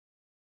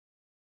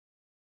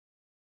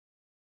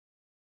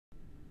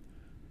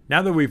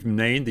Now that we've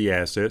named the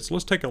assets,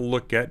 let's take a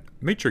look at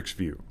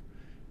Matrixview.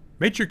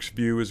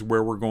 Matrixview is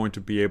where we're going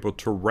to be able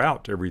to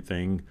route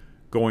everything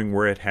going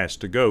where it has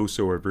to go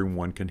so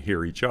everyone can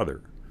hear each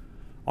other.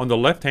 On the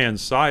left-hand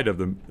side of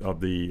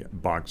the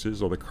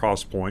boxes or the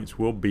cross points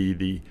will be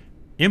the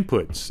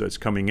inputs that's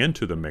coming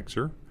into the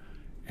mixer,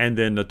 and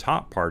then the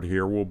top part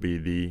here will be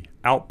the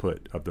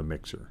output of the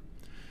mixer.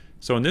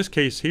 So in this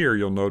case here,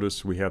 you'll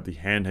notice we have the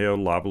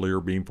handheld,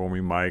 lavalier,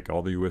 beamforming mic,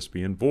 all the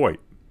USB and VoIP.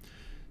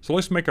 So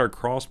let's make our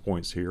cross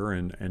points here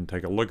and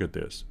take a look at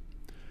this.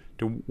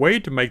 The way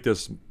to make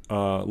this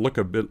look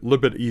a little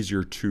bit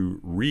easier to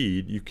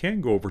read, you can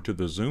go over to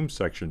the zoom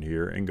section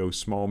here and go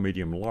small,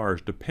 medium,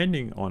 large.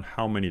 Depending on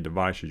how many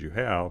devices you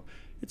have,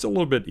 it's a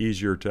little bit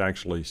easier to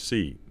actually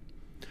see.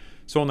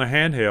 So on the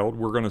handheld,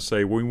 we're going to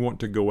say we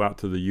want to go out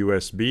to the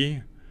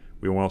USB,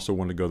 we also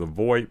want to go to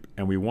VoIP,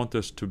 and we want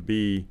this to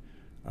be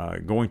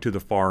going to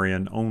the far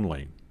end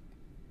only.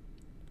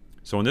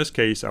 So in this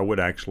case, I would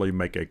actually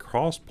make a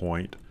cross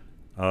point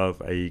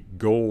of a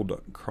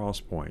gold cross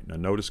point. Now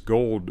notice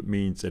gold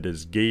means it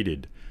is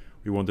gated.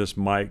 We want this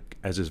mic,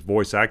 as it's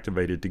voice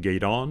activated, to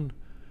gate on,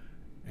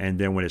 and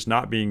then when it's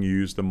not being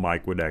used, the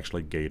mic would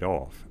actually gate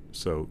off.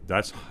 So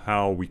that's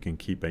how we can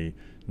keep a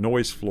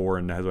noise floor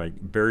and has a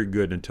very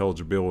good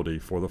intelligibility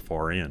for the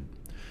far end.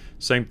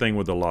 Same thing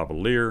with the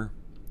lavalier,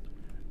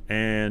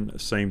 and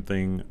same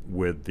thing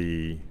with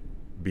the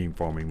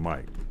beamforming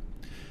mic.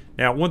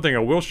 Now, one thing I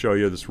will show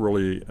you that's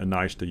really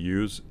nice to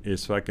use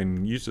is I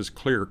can use this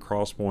clear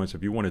cross points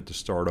if you wanted to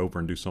start over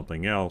and do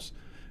something else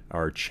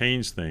or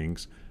change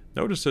things.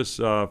 Notice this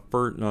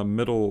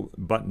middle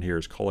button here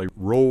is called a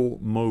roll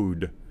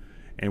mode.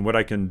 And what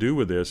I can do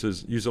with this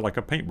is use it like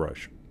a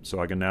paintbrush. So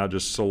I can now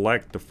just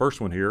select the first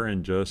one here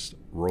and just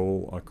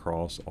roll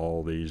across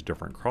all these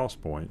different cross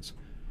points.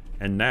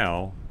 And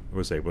now I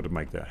was able to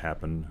make that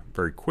happen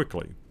very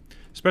quickly.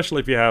 Especially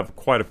if you have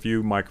quite a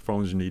few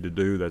microphones you need to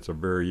do, that's a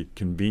very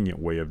convenient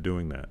way of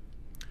doing that.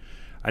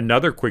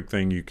 Another quick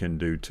thing you can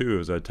do too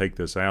is I take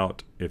this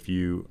out. If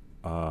you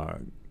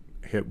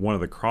hit one of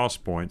the cross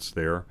points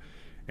there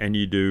and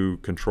you do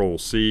Control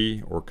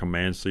C or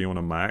Command C on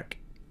a Mac,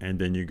 and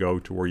then you go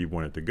to where you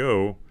want it to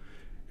go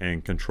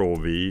and Control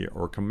V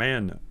or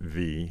Command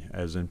V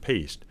as in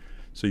paste.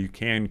 So you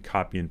can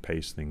copy and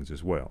paste things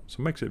as well. So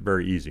it makes it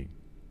very easy.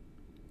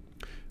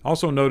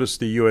 Also notice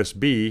the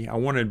USB, I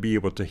want to be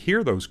able to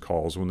hear those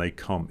calls when they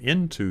come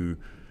into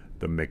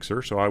the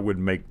mixer, so I would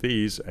make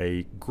these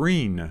a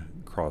green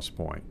cross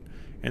point.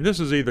 And this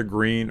is either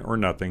green or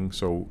nothing,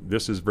 so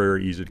this is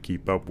very easy to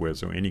keep up with.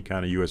 So any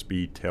kind of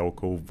USB,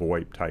 telco,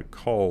 VoIP type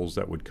calls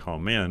that would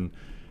come in,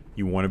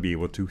 you want to be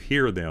able to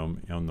hear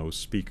them on those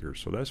speakers.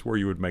 So that's where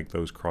you would make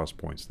those cross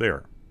points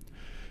there.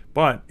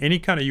 But any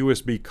kind of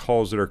USB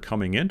calls that are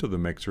coming into the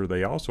mixer,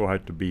 they also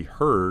have to be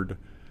heard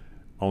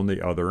on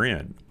the other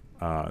end.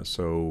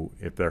 So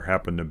if there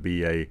happened to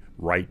be a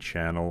right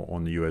channel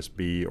on the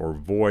USB or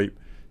VoIP,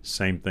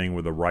 same thing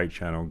with the right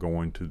channel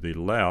going to the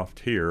left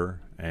here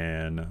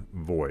and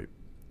VoIP.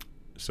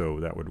 So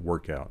that would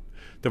work out.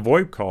 The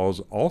VoIP calls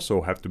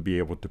also have to be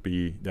able to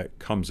be, that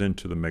comes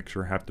into the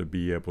mixer, have to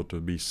be able to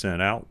be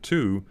sent out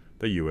to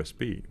the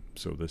USB.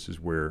 So this is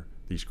where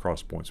these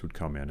cross points would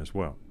come in as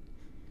well.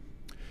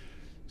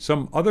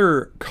 Some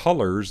other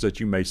colors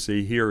that you may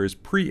see here is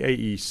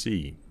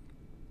pre-AEC.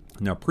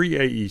 Now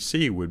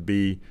pre-AEC would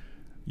be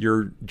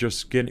you're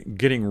just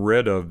getting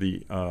rid of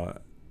the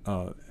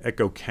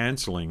echo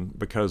canceling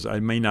because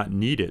I may not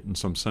need it in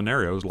some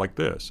scenarios like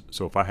this.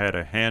 So if I had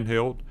a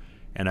handheld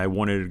and I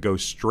wanted to go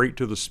straight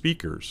to the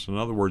speakers, in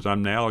other words,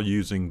 I'm now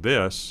using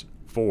this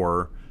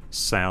for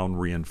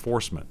sound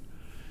reinforcement.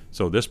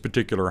 So this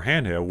particular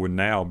handheld would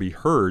now be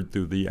heard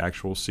through the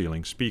actual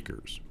ceiling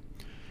speakers.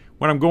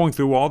 When I'm going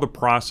through all the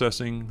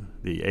processing,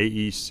 the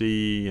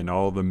AEC and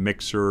all the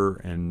mixer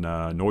and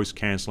noise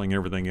canceling and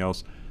everything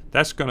else,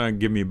 that's going to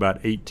give me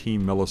about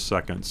 18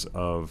 milliseconds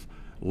of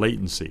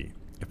latency.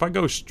 If I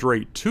go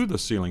straight to the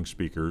ceiling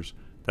speakers,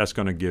 that's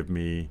going to give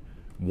me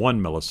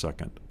 1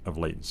 millisecond of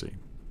latency.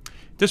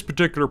 This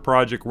particular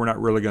project, we're not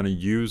really going to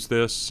use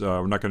this.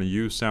 We're not going to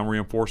use sound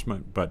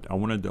reinforcement, but I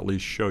wanted to at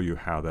least show you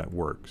how that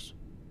works.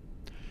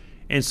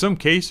 In some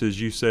cases,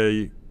 you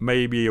say,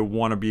 maybe you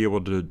want to be able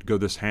to go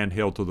this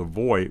handheld to the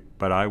VoIP,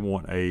 but I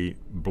want a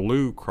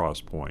blue cross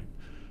point.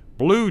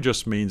 Blue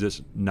just means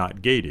it's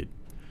not gated.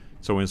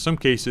 So in some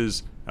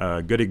cases,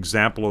 a good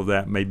example of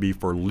that may be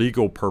for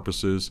legal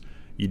purposes.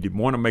 You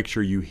want to make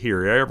sure you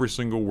hear every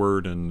single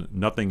word and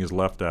nothing is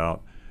left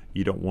out.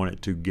 You don't want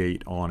it to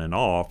gate on and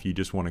off. You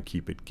just want to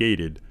keep it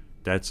gated.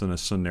 That's in a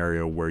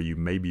scenario where you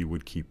maybe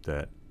would keep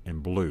that in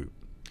blue.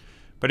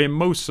 But in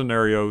most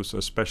scenarios,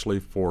 especially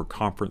for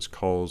conference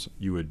calls,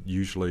 you would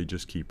usually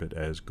just keep it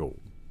as gold.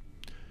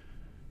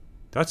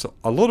 That's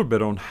a little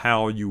bit on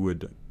how you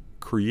would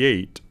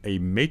create a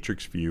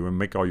matrix view and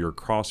make all your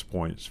cross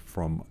points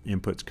from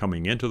inputs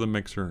coming into the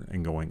mixer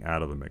and going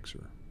out of the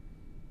mixer.